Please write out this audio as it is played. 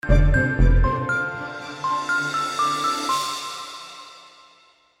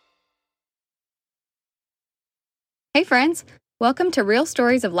Hey friends, welcome to Real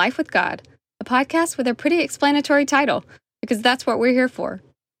Stories of Life with God, a podcast with a pretty explanatory title, because that's what we're here for.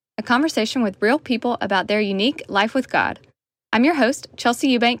 A conversation with real people about their unique life with God. I'm your host,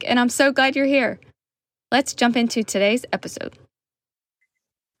 Chelsea Eubank, and I'm so glad you're here. Let's jump into today's episode.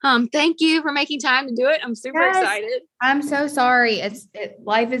 Thank you for making time to do it. I'm super excited. I'm so sorry.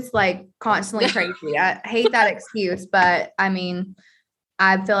 Life is like constantly crazy. I hate that excuse, but I mean,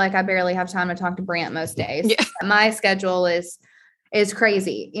 I feel like I barely have time to talk to Brant most days. Yeah. My schedule is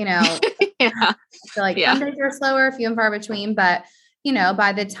crazy, you know. Yeah. I feel like some days are slower, few and far between, but you know,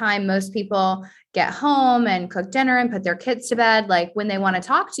 by the time most people get home and cook dinner and put their kids to bed, like when they want to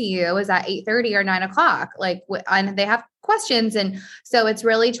talk to you is at 8:30 or 9:00. Like and they have questions. And so it's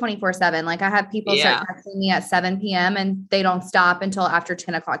really 24/7. Like I have people start texting me at 7 p.m. and they don't stop until after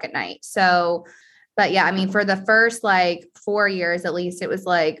 10:00 at night. So, but yeah, I mean, for the first like 4 years, at least it was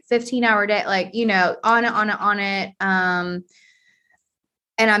like 15-hour day, like, you know, on it.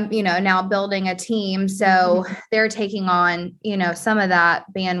 And I'm, you know, now building a team. So they're taking on, you know, some of that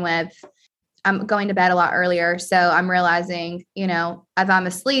bandwidth. I'm going to bed a lot earlier. So I'm realizing, you know, if I'm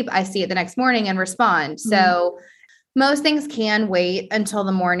asleep, I see it the next morning and respond. So most things can wait until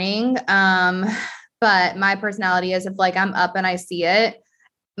the morning. But my personality is if like I'm up and I see it,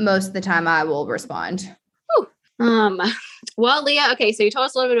 most of the time I will respond. Well, Leah, okay. So you told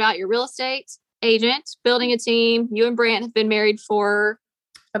us a little bit about your real estate agent, building a team. You and Brant have been married for...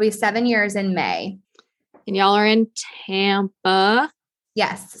 It'll be 7 years in May. And y'all are in Tampa.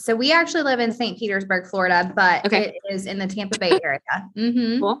 Yes. So we actually live in St. Petersburg, Florida, but it is in the Tampa Bay area.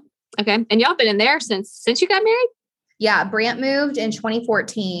 Cool. Okay. And y'all been in there since you got married? Yeah. Brant moved in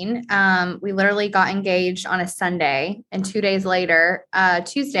 2014. We literally got engaged on a Sunday, and 2 days later,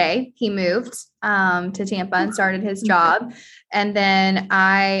 Tuesday, he moved to Tampa and started his job. And then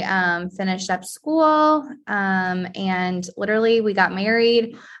I finished up school and literally we got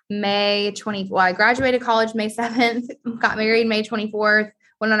married May 24th. Well, I graduated college May 7th, got married May 24th,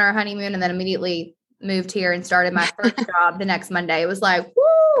 went on our honeymoon, and then immediately moved here and started my first job the next Monday. It was like,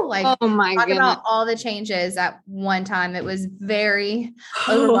 woo, like, oh my talk goodness. About all the changes at one time. It was very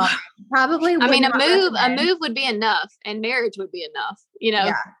overwhelming. Probably. I mean, a move would be enough, and marriage would be enough, you know?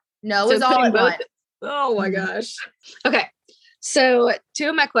 Yeah. No, it was all at once. Oh my gosh. Okay. So 2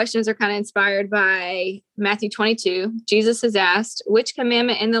 of my questions are kind of inspired by Matthew 22. Jesus is asked, which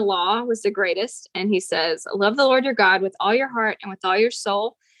commandment in the law was the greatest? And he says, love the Lord your God with all your heart and with all your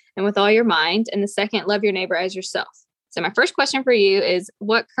soul and with all your mind. And the second, love your neighbor as yourself. So my first question for you is,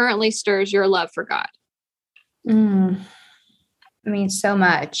 what currently stirs your love for God? I mean, so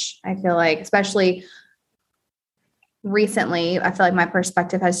much. I feel like, especially recently, I feel like my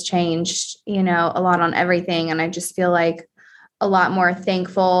perspective has changed, you know, a lot on everything. And I just feel like a lot more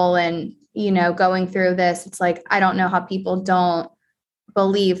thankful. And, you know, going through this, it's like, I don't know how people don't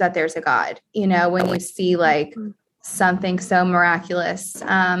believe that there's a God, you know, when you see like something so miraculous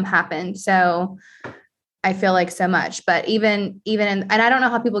happen. So I feel like so much, but even and I don't know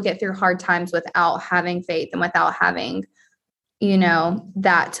how people get through hard times without having faith and without having, you know,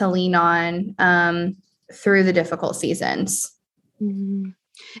 that to lean on through the difficult seasons. And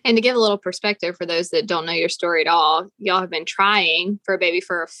to give a little perspective for those that don't know your story at all, y'all have been trying for a baby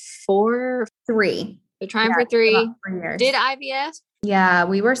for 3. They're trying for 3. 3 years. Did IVF? Yeah,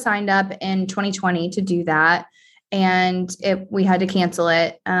 we were signed up in 2020 to do that, and we had to cancel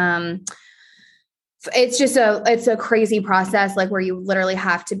it. It's just it's a crazy process, like where you literally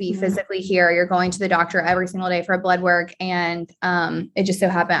have to be physically here. You're going to the doctor every single day for a blood work. And it just so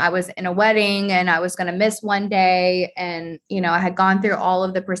happened I was in a wedding and I was going to miss one day. And, you know, I had gone through all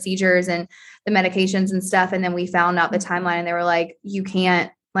of the procedures and the medications and stuff. And then we found out the timeline and they were like, you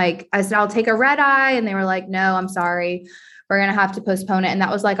can't, like, I said, I'll take a red eye. And they were like, no, I'm sorry. We're going to have to postpone it. And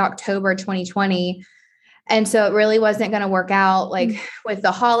that was like October 2020. And so it really wasn't going to work out like with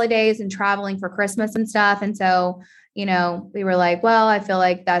the holidays and traveling for Christmas and stuff. And so, you know, we were like, well, I feel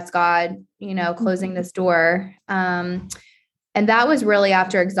like that's God, you know, closing this door. And that was really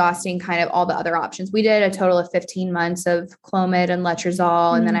after exhausting kind of all the other options. We did a total of 15 months of Clomid and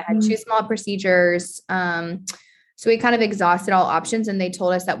Letrozole. And then I had 2 small procedures. So we kind of exhausted all options, and they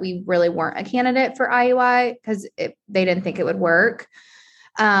told us that we really weren't a candidate for IUI because they didn't think it would work.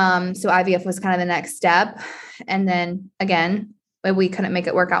 So IVF was kind of the next step. And then again, we couldn't make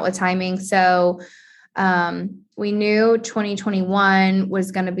it work out with timing. So, we knew 2021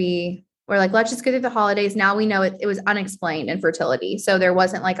 was going to be, we're like, let's just get through the holidays. Now we know it was unexplained infertility. So there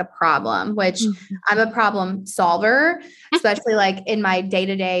wasn't like a problem, which I'm a problem solver, especially like in my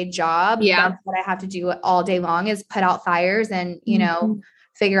day-to-day job. Yeah. That's what I have to do all day long is put out fires and, you know,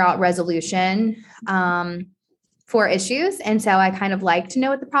 figure out resolution. for issues. And so I kind of like to know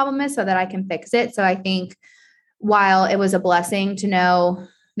what the problem is so that I can fix it. So I think while it was a blessing to know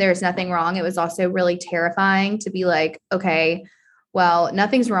there's nothing wrong, it was also really terrifying to be like, okay, well,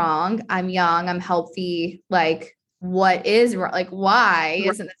 nothing's wrong. I'm young, I'm healthy. Like, what is wrong? Like, why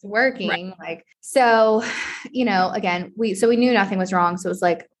isn't this working? Right. Like, so, again, we knew nothing was wrong. So it was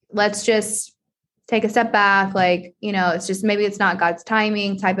like, let's just take a step back. Like, it's just, maybe it's not God's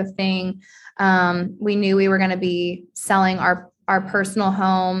timing type of thing. We knew we were going to be selling our personal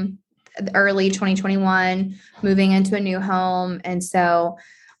home early 2021, moving into a new home. And so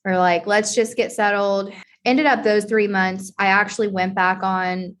we're like, let's just get settled. Ended up those 3 months, I actually went back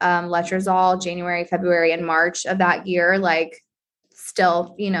on letrozole January, February, and March of that year, like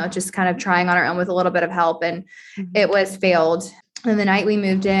still, just kind of trying on our own with a little bit of help. And it was failed. And the night we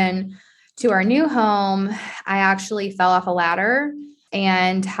moved in to our new home, I actually fell off a ladder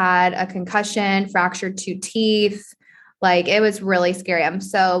and had a concussion, fractured 2 teeth. Like, it was really scary. I'm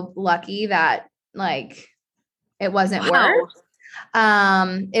so lucky that like it wasn't worse.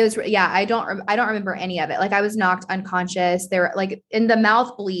 It was, I don't remember any of it. Like, I was knocked unconscious. There, like, in the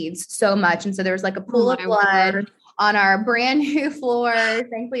mouth bleeds so much. And so there was like a pool of blood on our brand new floor.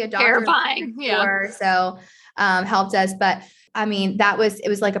 Thankfully, a doctor terrifying. Floor, so helped us. But I mean, it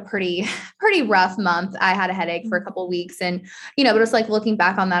was like a pretty rough month. I had a headache for a couple of weeks, and, but it was like, looking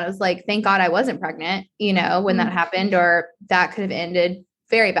back on that, it was like, thank God I wasn't pregnant, when that happened, or that could have ended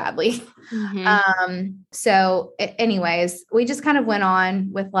very badly. So anyways, we just kind of went on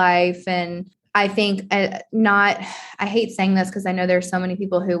with life. And I think I hate saying this because I know there's so many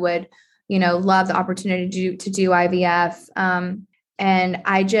people who would, love the opportunity to do IVF. And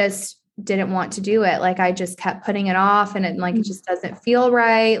I just didn't want to do it. Like, I just kept putting it off, and it just doesn't feel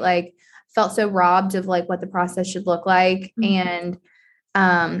right. Like, felt so robbed of like what the process should look like. And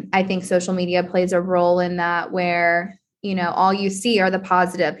I think social media plays a role in that, where all you see are the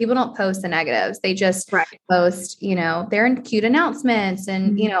positive. People don't post the negatives. They just post, their cute announcements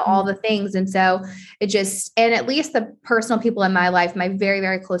and, all the things. And so and at least the personal people in my life, my very,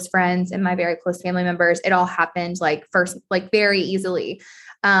 very close friends and my very close family members, it all happened very easily.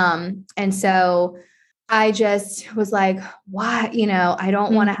 And so I just was like, why, I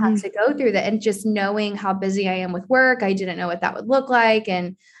don't want to have to go through that. And just knowing how busy I am with work, I didn't know what that would look like.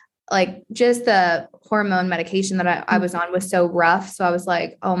 And like, just the hormone medication that I was on was so rough. So I was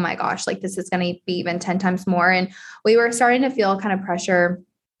like, oh my gosh, like, this is going to be even 10 times more. And we were starting to feel kind of pressure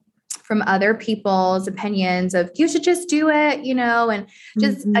from other people's opinions of, you should just do it, and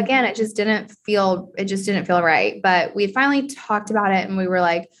just, again, it just didn't feel right. But we finally talked about it, and we were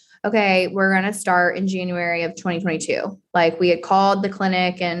like, okay, we're going to start in January of 2022. Like, we had called the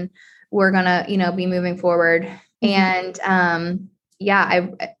clinic, and we're going to, be moving forward. And,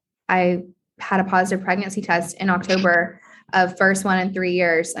 I had a positive pregnancy test in October of first one in 3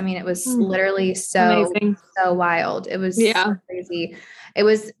 years. I mean, it was literally so wild. It was so crazy. It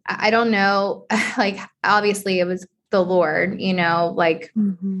was, I don't know, like, obviously it was the Lord, like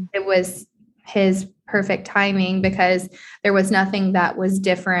it was his perfect timing, because there was nothing that was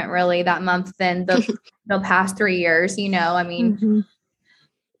different really that month than the past 3 years, I mean,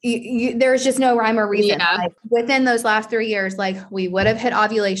 there's just no rhyme or reason. Like, within those last 3 years, like, we would have hit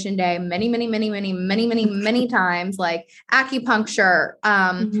ovulation day many times, like acupuncture.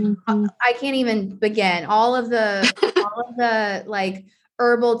 I can't even begin all of the like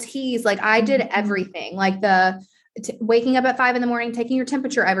herbal teas. Like, I did everything, like waking up at 5 a.m, taking your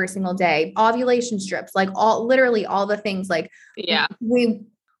temperature every single day, ovulation strips, like literally all the things. Like,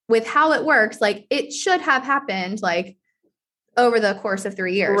 with how it works, like, it should have happened like over the course of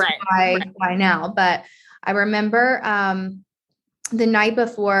 3 years. Why now? But I remember the night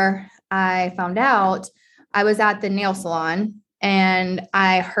before I found out, I was at the nail salon, and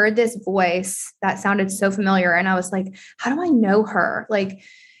I heard this voice that sounded so familiar. And I was like, how do I know her? Like,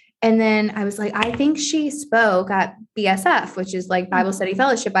 and then I was like, I think she spoke at BSF, which is like Bible Study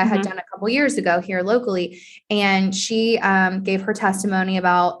Fellowship I had done a couple years ago here locally. And she gave her testimony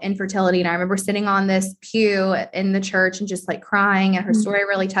about infertility. And I remember sitting on this pew in the church and just like crying, and her story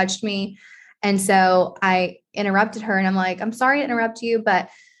really touched me. And so I interrupted her, and I'm like, I'm sorry to interrupt you, but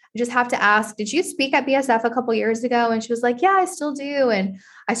I just have to ask, did you speak at BSF a couple years ago? And she was like, yeah, I still do. And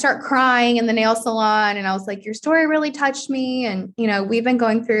I start crying in the nail salon. And I was like, your story really touched me. And, we've been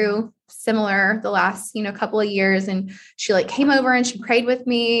going through similar the last, couple of years. And she like came over and she prayed with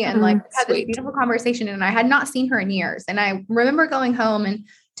me and like had this beautiful conversation. And I had not seen her in years. And I remember going home and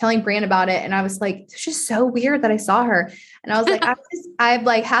telling Brian about it. And I was like, it's just so weird that I saw her. And I was like, I've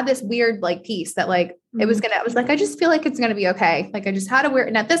like had this weird like piece that like, I was like, I just feel like it's going to be okay. Like, I just had a weird,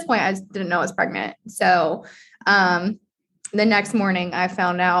 and at this point I just didn't know I was pregnant. So The next morning I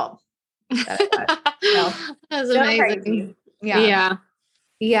found out that That's amazing. crazy. Yeah.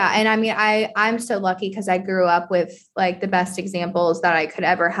 Yeah. And I mean, I'm so lucky because I grew up with like the best examples that I could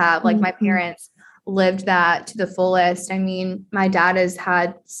ever have. Like my parents lived that to the fullest. I mean, my dad has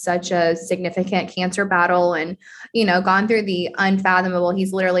had such a significant cancer battle and, gone through the unfathomable.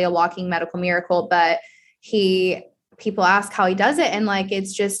 He's literally a walking medical miracle, but people ask how he does it. And like,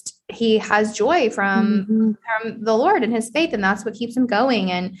 it's just, he has joy from the Lord and his faith. And that's what keeps him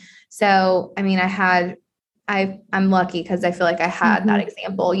going. And so, I mean, I'm lucky because I feel like I had that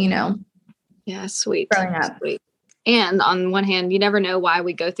example, Yeah. Sweet. Growing up. Sweet. And on one hand, you never know why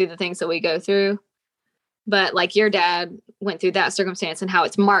we go through the things that we go through. But like your dad went through that circumstance and how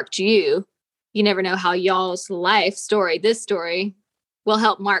it's marked you. You never know how y'all's life story, this story, will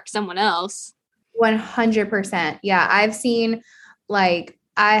help mark someone else. 100%. Yeah. I've seen like,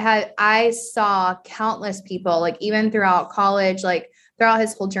 I saw countless people, like even throughout college, like throughout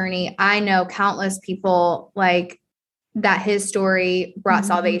his whole journey, I know countless people like that his story brought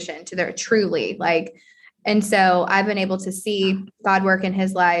salvation to their truly like, and so I've been able to see God work in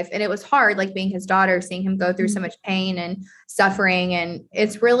his life, and it was hard, like being his daughter, seeing him go through so much pain and suffering. And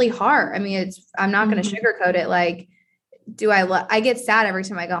it's really hard. I mean, I'm not going to sugarcoat it. Like, I get sad every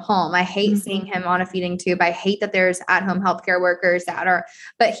time I go home. I hate seeing him on a feeding tube. I hate that there's at-home healthcare workers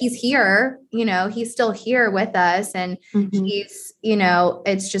but he's here, he's still here with us. And he's,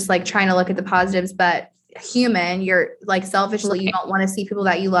 it's just like trying to look at the positives, but human, you're like selfishly, you don't want to see people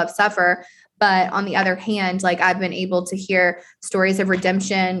that you love suffer. But on the other hand, like I've been able to hear stories of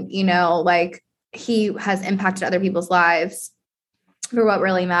redemption, like he has impacted other people's lives for what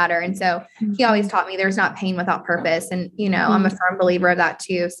really matter. And so he always taught me there's not pain without purpose. And, I'm a firm believer of that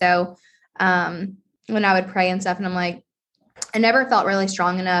too. So when I would pray and stuff, and I'm like, I never felt really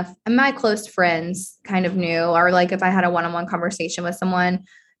strong enough. And my close friends kind of knew, or like if I had a one-on-one conversation with someone,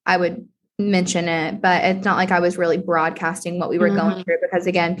 I would mention it, but it's not like I was really broadcasting what we were going through, because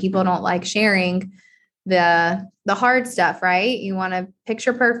again, people don't like sharing the hard stuff, right? You want to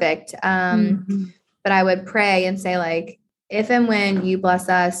picture perfect. But I would pray and say like, if and when you bless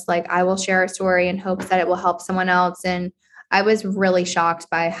us, like I will share a story in hopes that it will help someone else. And I was really shocked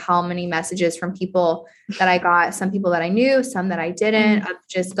by how many messages from people that I got, some people that I knew, some that I didn't, of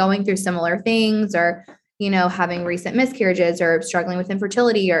just going through similar things, or, having recent miscarriages or struggling with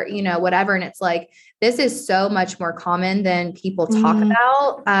infertility or, whatever. And it's like, this is so much more common than people talk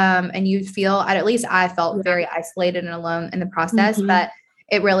about. And you feel, at least I felt very isolated and alone in the process, but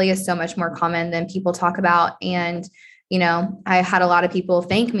it really is so much more common than people talk about. And, I had a lot of people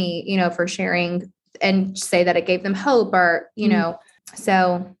thank me, for sharing and say that it gave them hope, or,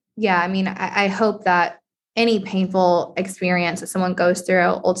 so yeah, I mean, I hope that any painful experience that someone goes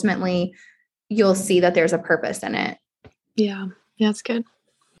through, ultimately you'll see that there's a purpose in it. Yeah. Yeah. That's good.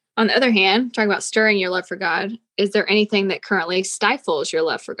 On the other hand, talking about stirring your love for God, is there anything that currently stifles your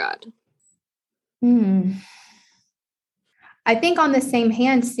love for God? I think on the same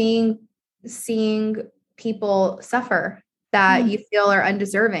hand, seeing people suffer that you feel are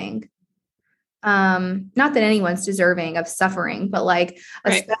undeserving. Not that anyone's deserving of suffering, but like,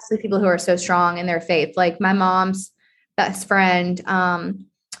 especially people who are so strong in their faith. Like my mom's best friend,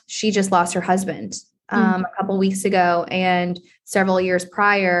 she just lost her husband a couple weeks ago, and several years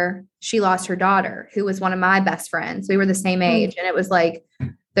prior, she lost her daughter, who was one of my best friends. We were the same age, and it was like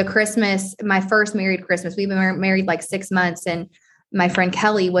my first married Christmas. We've been married like 6 months, and my friend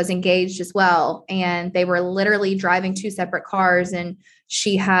Kelly was engaged as well. And they were literally driving 2 separate cars. And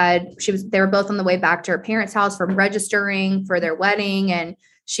they were both on the way back to her parents' house from registering for their wedding. And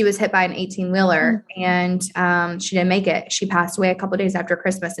she was hit by an 18-wheeler and she didn't make it. She passed away a couple of days after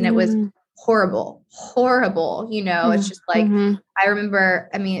Christmas. And it was horrible. It's just like, I remember,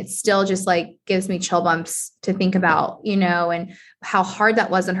 I mean, it still just like gives me chill bumps to think about, and how hard that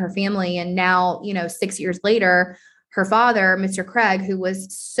was on her family. And now, 6 years later, her father, Mr. Craig, who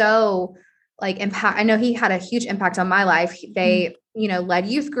was so like I know he had a huge impact on my life. They, led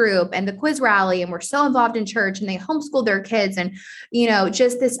youth group and the quiz rally, and were so involved in church, and they homeschooled their kids, and,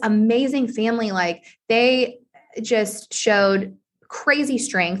 just this amazing family. Like they just showed crazy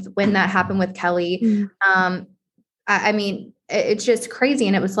strength when that happened with Kelly. I mean, it's just crazy.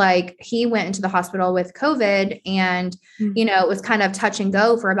 And it was like, he went into the hospital with COVID, and, it was kind of touch and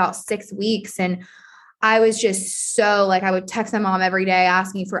go for about 6 weeks. And I was just so like, I would text my mom every day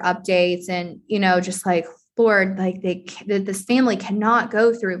asking for updates, and, just like, Lord, like this family cannot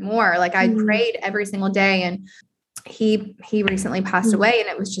go through more. Like I prayed every single day, and he recently passed away. And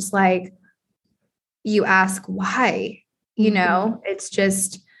it was just like, you ask why, it's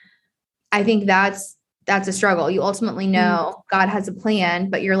just, I think that's that's a struggle. You ultimately know God has a plan,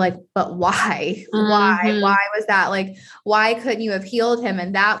 but you're like, but why? Why was that? Like, why couldn't you have healed him?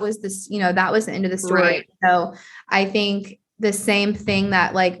 And that was this, that was the end of the story. Right. So I think the same thing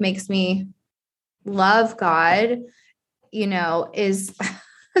that like makes me love God, is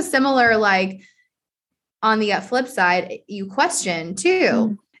similar, like on the flip side, you question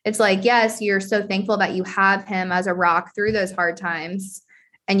too. It's like, yes, you're so thankful that you have him as a rock through those hard times,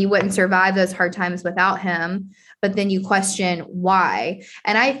 and you wouldn't survive those hard times without him. But then you question why.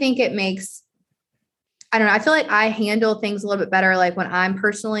 And I think it makes, I don't know, I feel like I handle things a little bit better, like when I'm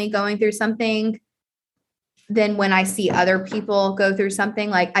personally going through something, than when I see other people go through something.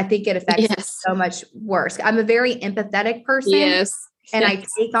 Like, I think it affects me so much worse. I'm a very empathetic person. And I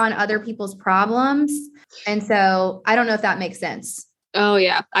take on other people's problems. And so I don't know if that makes sense. Oh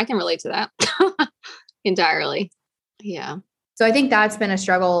yeah. I can relate to that entirely. Yeah. So I think that's been a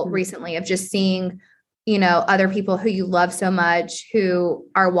struggle recently of just seeing, other people who you love so much, who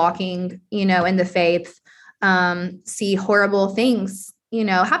are walking, in the faith, see horrible things,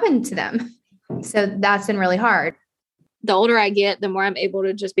 happen to them. So that's been really hard. The older I get, the more I'm able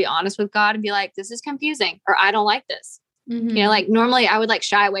to just be honest with God and be like, this is confusing, or I don't like this. Like normally I would like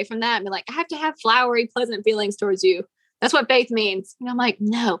shy away from that and be like, I have to have flowery, pleasant feelings towards you. That's what faith means. I'm like,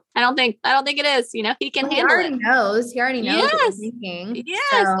 no, I don't think it is. He can handle it. He already knows what you're thinking. Yes.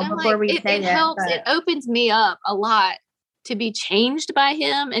 So before we say it helps. It opens me up a lot to be changed by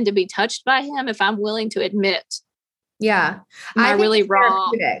him and to be touched by him if I'm willing to admit. Yeah. I really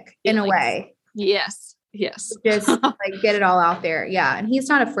wrong in a way. Yes. Just like get it all out there. Yeah. And he's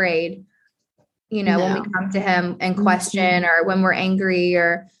not afraid, when we come to him and question or when we're angry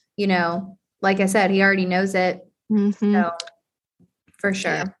or, like I said, he already knows it. So for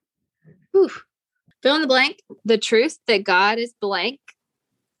sure. Yeah. Fill in the blank. The truth that God is blank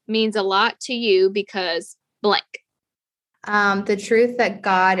means a lot to you because blank. The truth that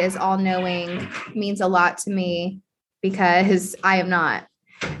God is all knowing means a lot to me because I am not.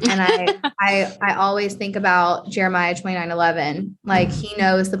 And I always think about Jeremiah 29:11. Like, he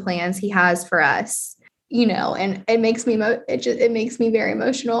knows the plans he has for us, and it makes me, it makes me very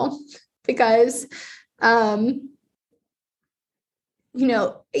emotional because, like,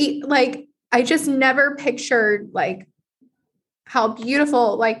 I just never pictured like how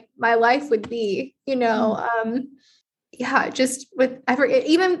beautiful like my life would be, just with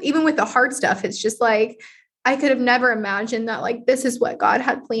even with the hard stuff, it's just like, I could have never imagined that like, this is what God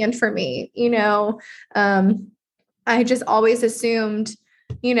had planned for me. I just always assumed,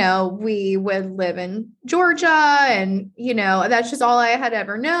 we would live in Georgia and, that's just all I had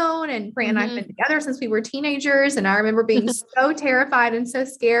ever known. And Brant and I've been together since we were teenagers. And I remember being so terrified and so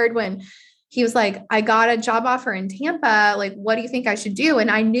scared when he was like, I got a job offer in Tampa. Like, what do you think I should do? And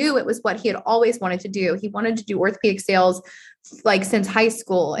I knew it was what he had always wanted to do. He wanted to do orthopedic sales like since high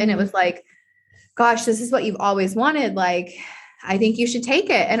school. And it was like, gosh, this is what you've always wanted. Like, I think you should take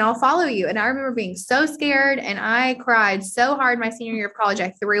it and I'll follow you. And I remember being so scared and I cried so hard my senior year of college. I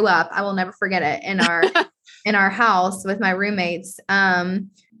threw up. I will never forget it in our house with my roommates.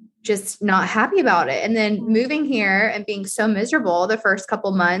 Just not happy about it. And then moving here and being so miserable the first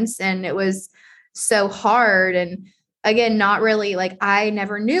couple months. And it was so hard. And again, not really like, I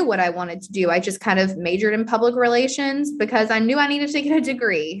never knew what I wanted to do. I just kind of majored in public relations because I knew I needed to get a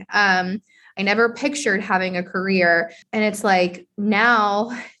degree. I never pictured having a career. And it's like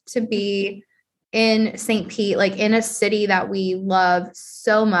now to be in St. Pete, like in a city that we love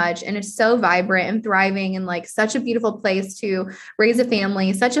so much and is so vibrant and thriving and like such a beautiful place to raise a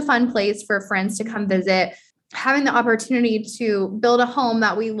family, such a fun place for friends to come visit, having the opportunity to build a home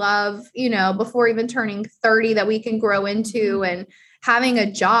that we love, before even turning 30 that we can grow into, and having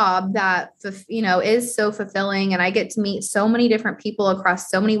a job that, is so fulfilling. And I get to meet so many different people across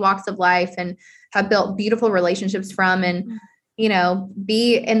so many walks of life and have built beautiful relationships from, and,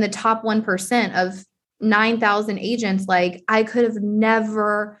 be in the top 1% of 9,000 agents. Like, I could have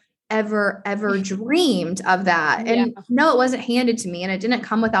never, ever, ever dreamed of that. And no, it wasn't handed to me and it didn't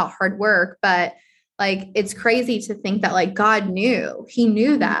come without hard work, but like, it's crazy to think that like God knew, he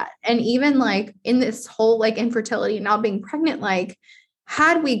knew that. And even like in this whole like infertility and now being pregnant, like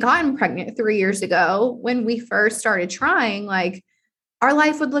had we gotten pregnant 3 years ago when we first started trying, like our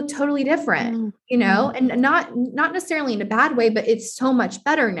life would look totally different, and not necessarily in a bad way, but it's so much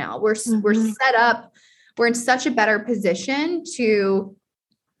better now. We're set up. We're in such a better position to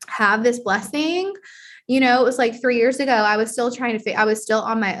have this blessing. It was like 3 years ago, I was still I was still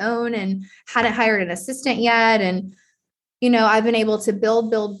on my own and hadn't hired an assistant yet. And, I've been able to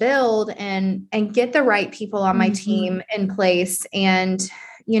build and get the right people on my team in place. And,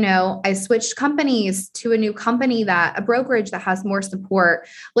 I switched companies to a brokerage that has more support.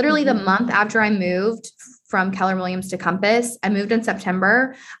 Literally the month after I moved from Keller Williams to Compass, I moved in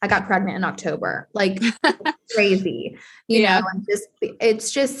September. I got pregnant in October, like crazy, and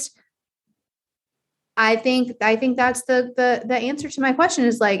it's just, I think that's the answer to my question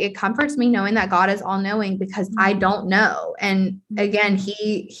is like, it comforts me knowing that God is all knowing because I don't know. And again,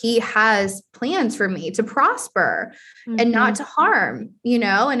 he has plans for me to prosper and not to harm,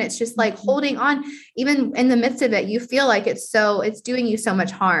 and it's just like holding on, even in the midst of it, you feel like it's doing you so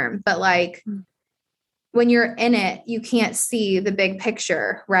much harm, but like when you're in it, you can't see the big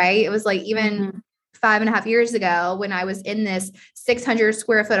picture. Right. It was like, even 5.5 years ago when I was in this 600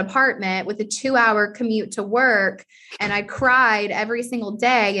 square foot apartment with a 2-hour commute to work, and I cried every single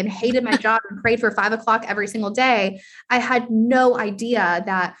day and hated my job and prayed for 5 o'clock every single day. I had no idea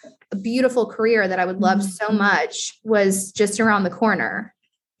that a beautiful career that I would love so much was just around the corner.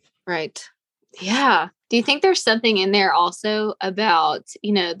 Right. Yeah. Do you think there's something in there also about,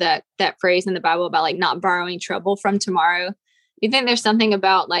 that phrase in the Bible about like not borrowing trouble from tomorrow? Do you think there's something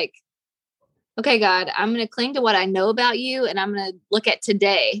about like, okay, God, I'm going to cling to what I know about you and I'm going to look at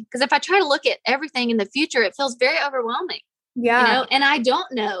today. Because if I try to look at everything in the future, it feels very overwhelming. Yeah. And I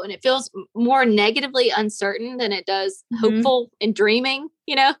don't know. And it feels more negatively uncertain than it does hopeful and dreaming,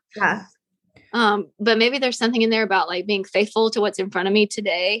 Yeah. But maybe there's something in there about like being faithful to what's in front of me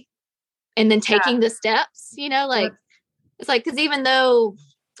today and then taking the steps, it's like, because even though,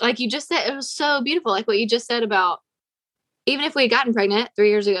 like you just said, it was so beautiful. Like what you just said about, even if we had gotten pregnant 3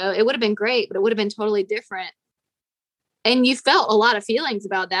 years ago, it would have been great, but it would have been totally different. And you felt a lot of feelings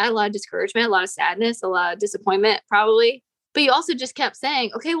about that, a lot of discouragement, a lot of sadness, a lot of disappointment, probably. But you also just kept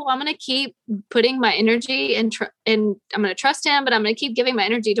saying, okay, well, I'm going to keep putting my energy and I'm going to trust him, but I'm going to keep giving my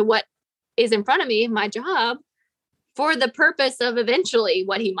energy to what is in front of me, my job, for the purpose of eventually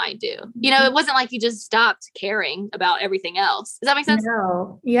what he might do. It wasn't like you just stopped caring about everything else. Does that make sense?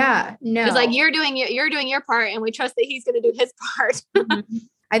 No. Yeah. No. It's like you're doing your part and we trust that he's going to do his part.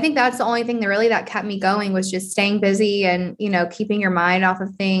 I think that's the only thing that kept me going was just staying busy and, keeping your mind off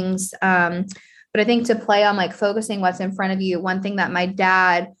of things. But I think to play on like focusing what's in front of you, one thing that my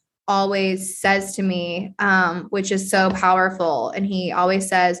dad always says to me, which is so powerful. And he always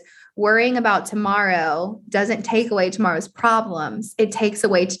says, worrying about tomorrow doesn't take away tomorrow's problems. It takes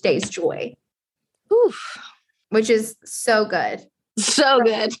away today's joy. Oof. Which is so good. So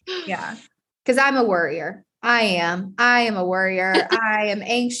good. Yeah. Because I'm a worrier. I am a worrier. I am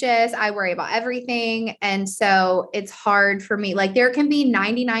anxious. I worry about everything. And so it's hard for me. Like there can be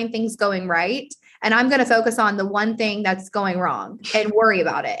 99 things going right. And I'm going to focus on the one thing that's going wrong and worry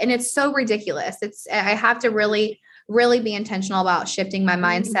about it. And it's so ridiculous. I have to really, really be intentional about shifting my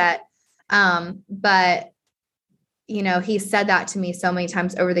mindset. But he said that to me so many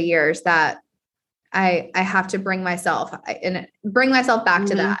times over the years that I have to bring myself back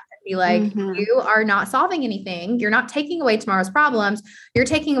to that and be like, you are not solving anything. You're not taking away tomorrow's problems. You're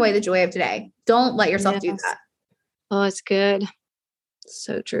taking away the joy of today. Don't let yourself do that. Oh, it's good.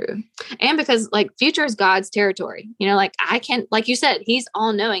 So true. And because like future is God's territory, like I can, like you said, he's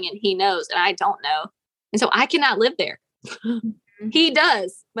all knowing and he knows, and I don't know. And so I cannot live there. He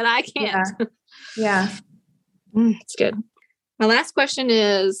does, but I can't. Yeah. It's good. My last question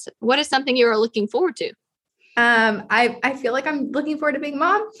is, what is something you are looking forward to? I feel like I'm looking forward to being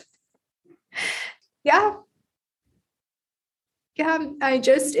mom. Yeah. Yeah.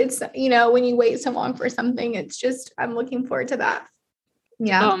 It's, when you wait so long for something, it's just, I'm looking forward to that.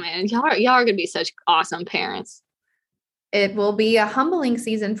 Yeah. Oh man, y'all are going to be such awesome parents. It will be a humbling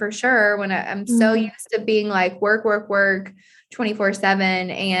season for sure when I'm so used to being like work 24/7,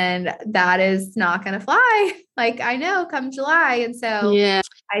 and that is not going to fly. Like I know come July. And so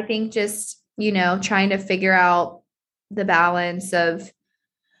I think just, trying to figure out the balance of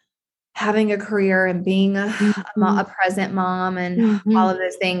having a career and being a present mom and all of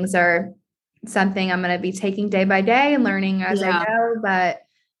those things are something I'm going to be taking day by day and learning as I go. But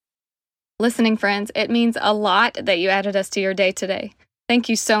listening friends, it means a lot that you added us to your day today. Thank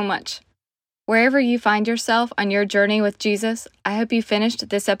you so much. Wherever you find yourself on your journey with Jesus, I hope you finished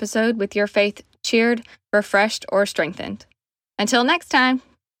this episode with your faith cheered, refreshed, or strengthened. Until next time.